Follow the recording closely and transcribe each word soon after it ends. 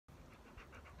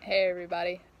Hey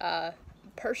everybody,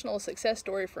 personal success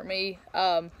story for me.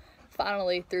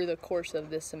 Finally, through the course of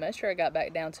this semester, I got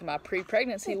back down to my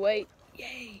pre-pregnancy weight.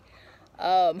 Yay!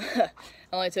 It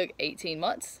only took 18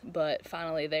 months, but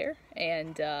finally there.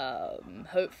 And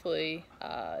hopefully,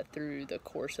 through the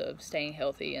course of staying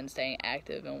healthy and staying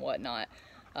active and whatnot,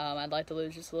 I'd like to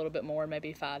lose just a little bit more,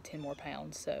 maybe 5-10 more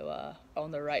pounds. So on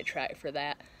the right track for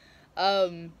that.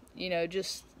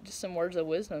 Just some words of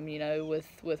wisdom,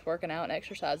 with working out and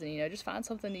exercising, just find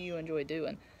something that you enjoy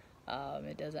doing.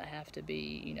 It doesn't have to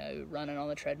be, running on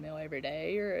the treadmill every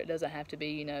day, or it doesn't have to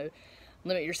be,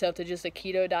 limit yourself to just a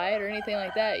keto diet or anything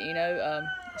like that,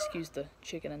 excuse the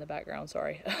chicken in the background,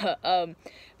 sorry. But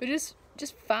just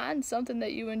find something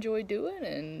that you enjoy doing,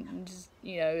 and just,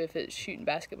 if it's shooting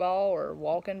basketball or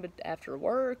walking but after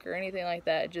work or anything like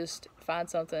that, just find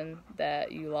something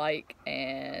that you like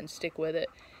and stick with it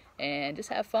and just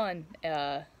have fun.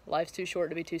 Life's too short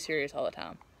to be too serious all the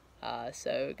time.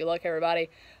 So good luck everybody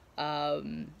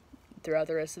throughout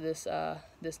the rest of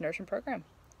this nursing program.